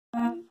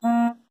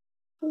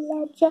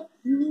Oh,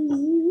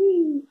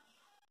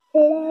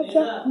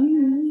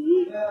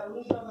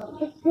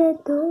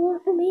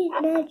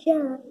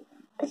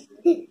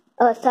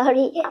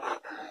 sorry.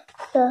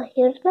 So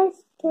here's my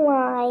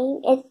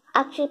slime. It's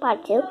actually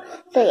part 2.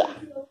 So yeah.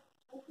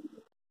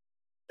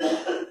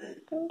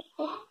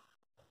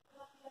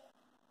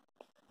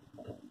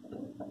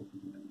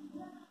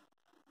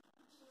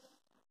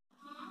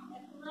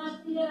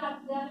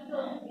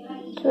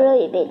 It's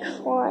really big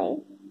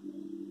slime.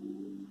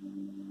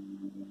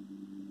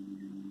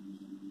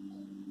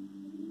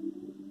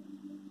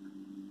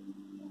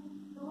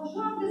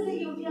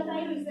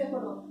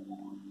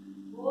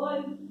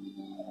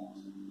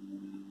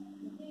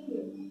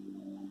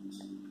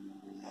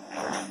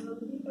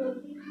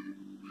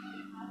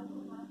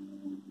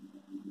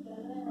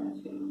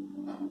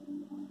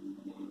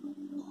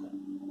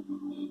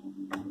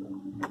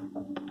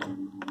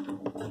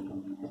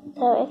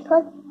 So it's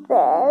like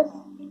this.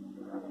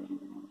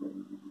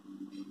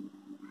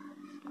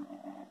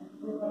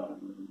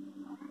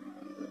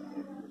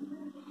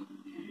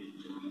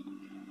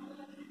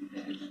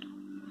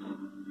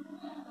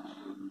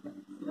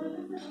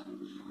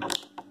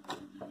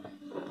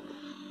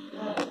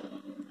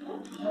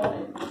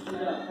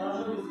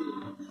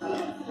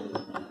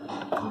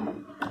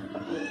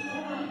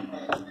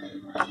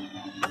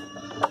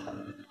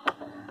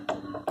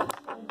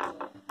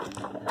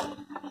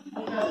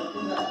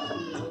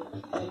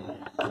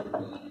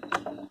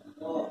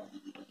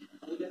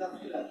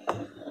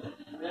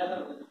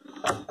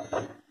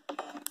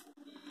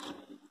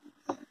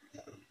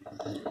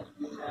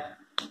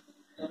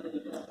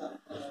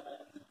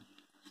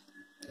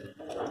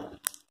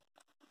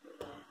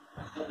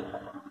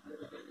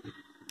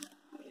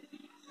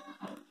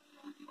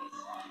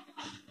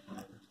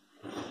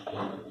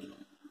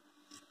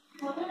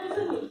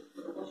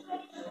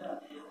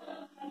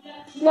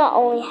 Not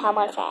only how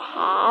much I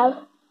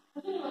have.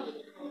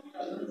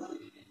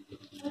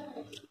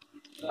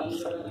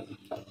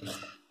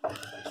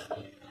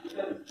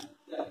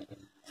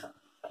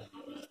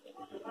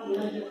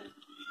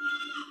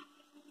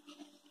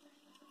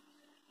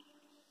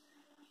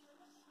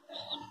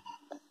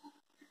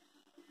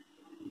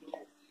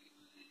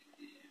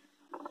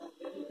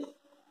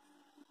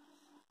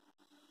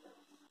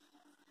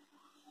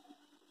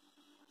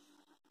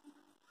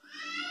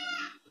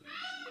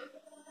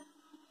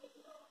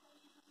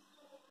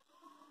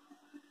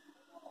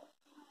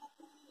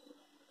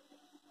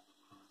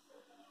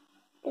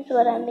 This is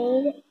what I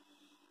made.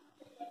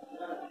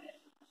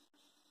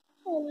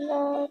 And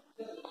I'm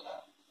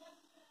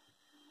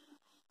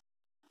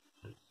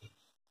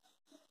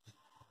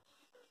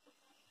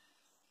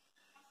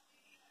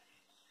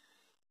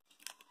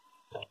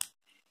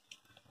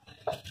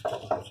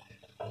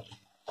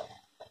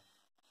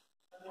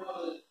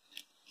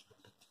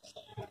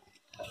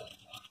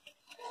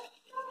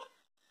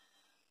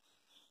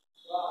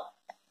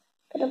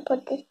gonna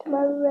put this to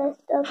my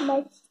rest of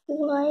my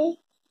slime.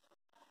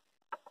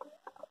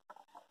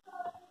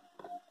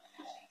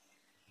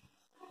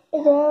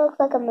 Does it look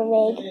like a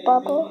mermaid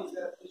bubble?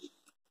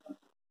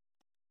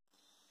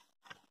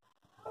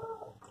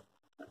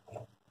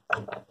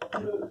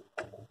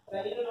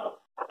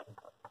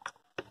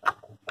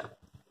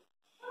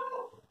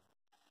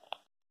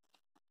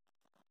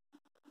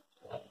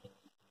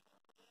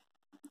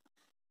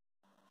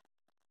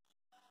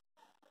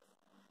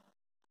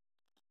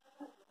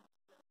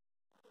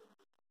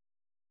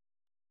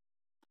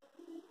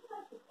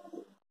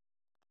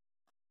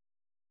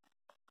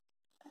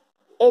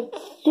 It's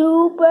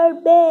super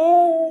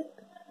big.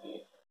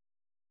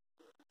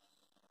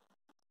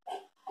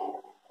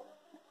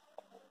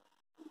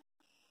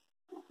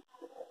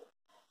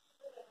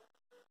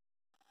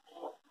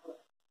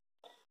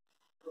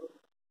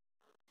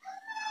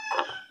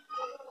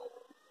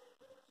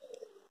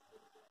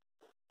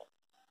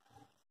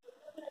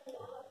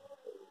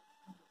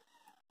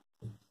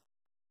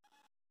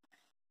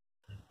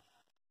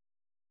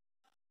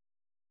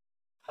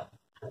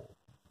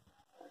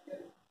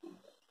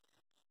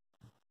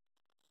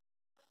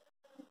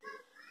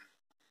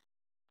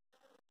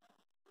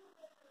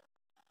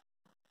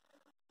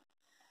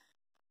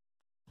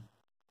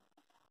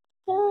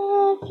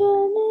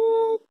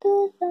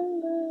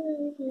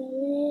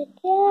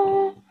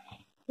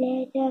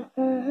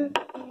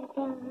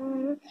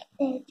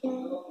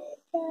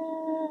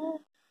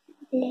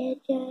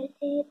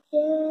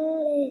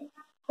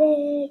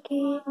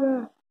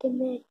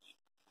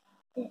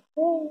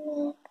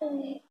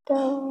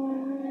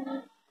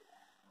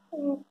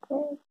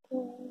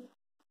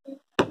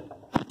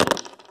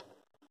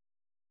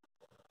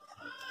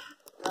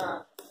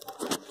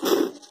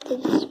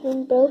 Is the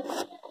spoon broke?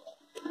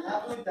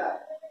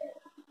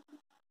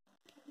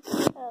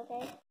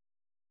 Okay.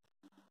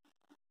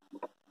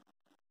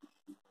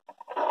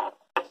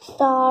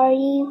 Sorry,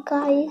 you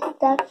guys.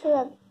 That should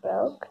have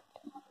broke.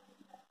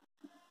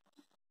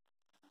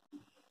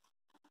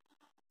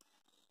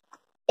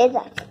 It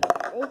was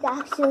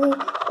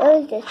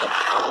just a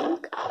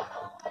prank.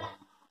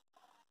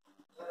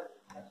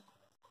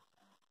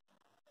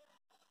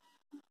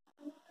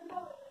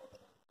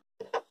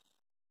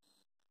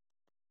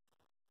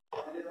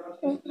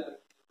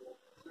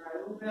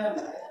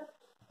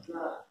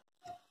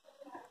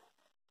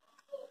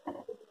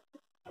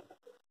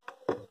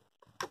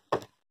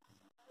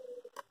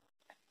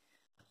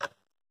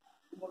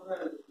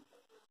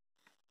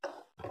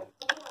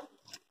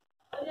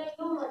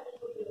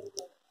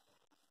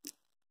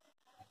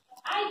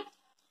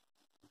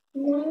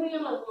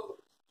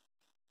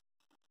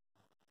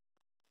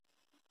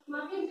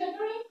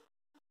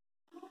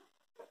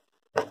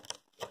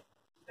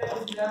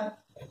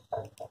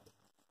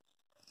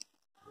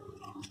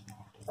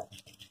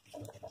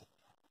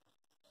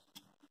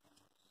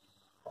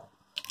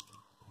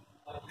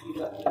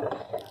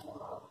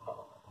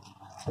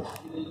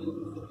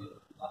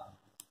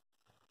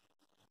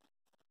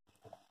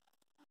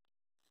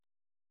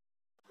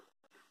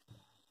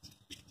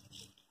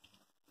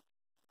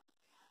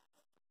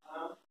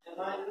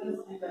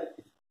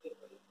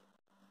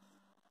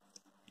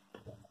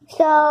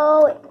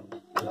 So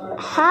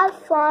have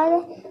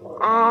fun,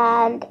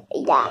 and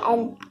yeah,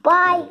 and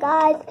bye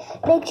guys.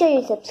 Make sure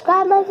you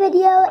subscribe my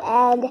video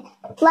and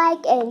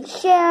like and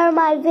share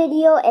my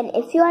video, and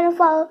if you want to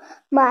follow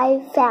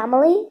my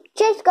family,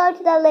 just go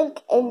to the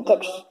link in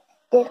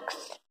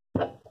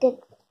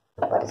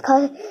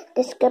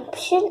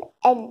description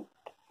and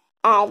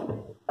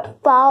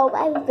follow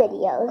my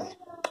videos.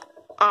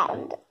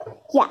 And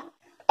yeah,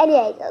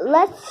 anyways,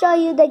 let's show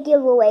you the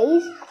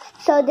giveaways.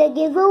 So the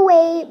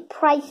giveaway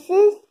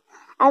prices,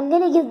 I'm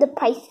gonna give the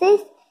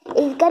prices.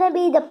 It's gonna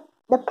be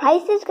the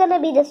price is gonna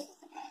be the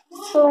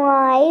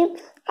slime.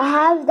 I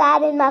have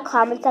that in my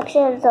comment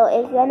section, so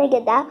if you wanna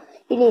get that,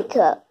 you need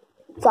to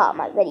follow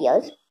my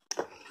videos.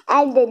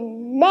 And the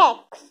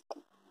next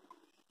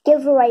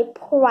giveaway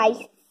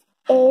price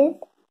is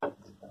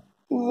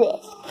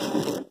this.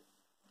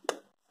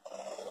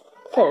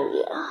 So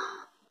yeah.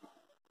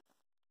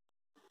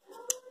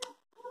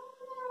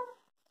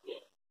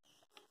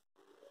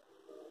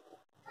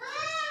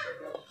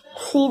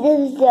 See, this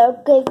is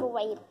your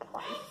giveaway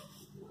price.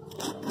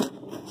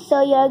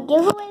 So your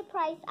giveaway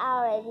price,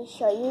 I already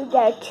showed you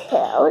there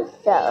too.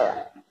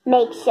 So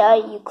make sure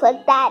you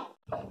click that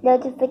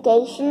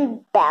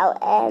notification bell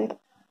and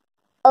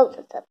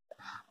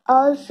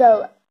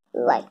also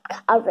like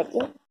our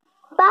video.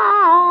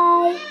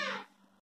 Bye!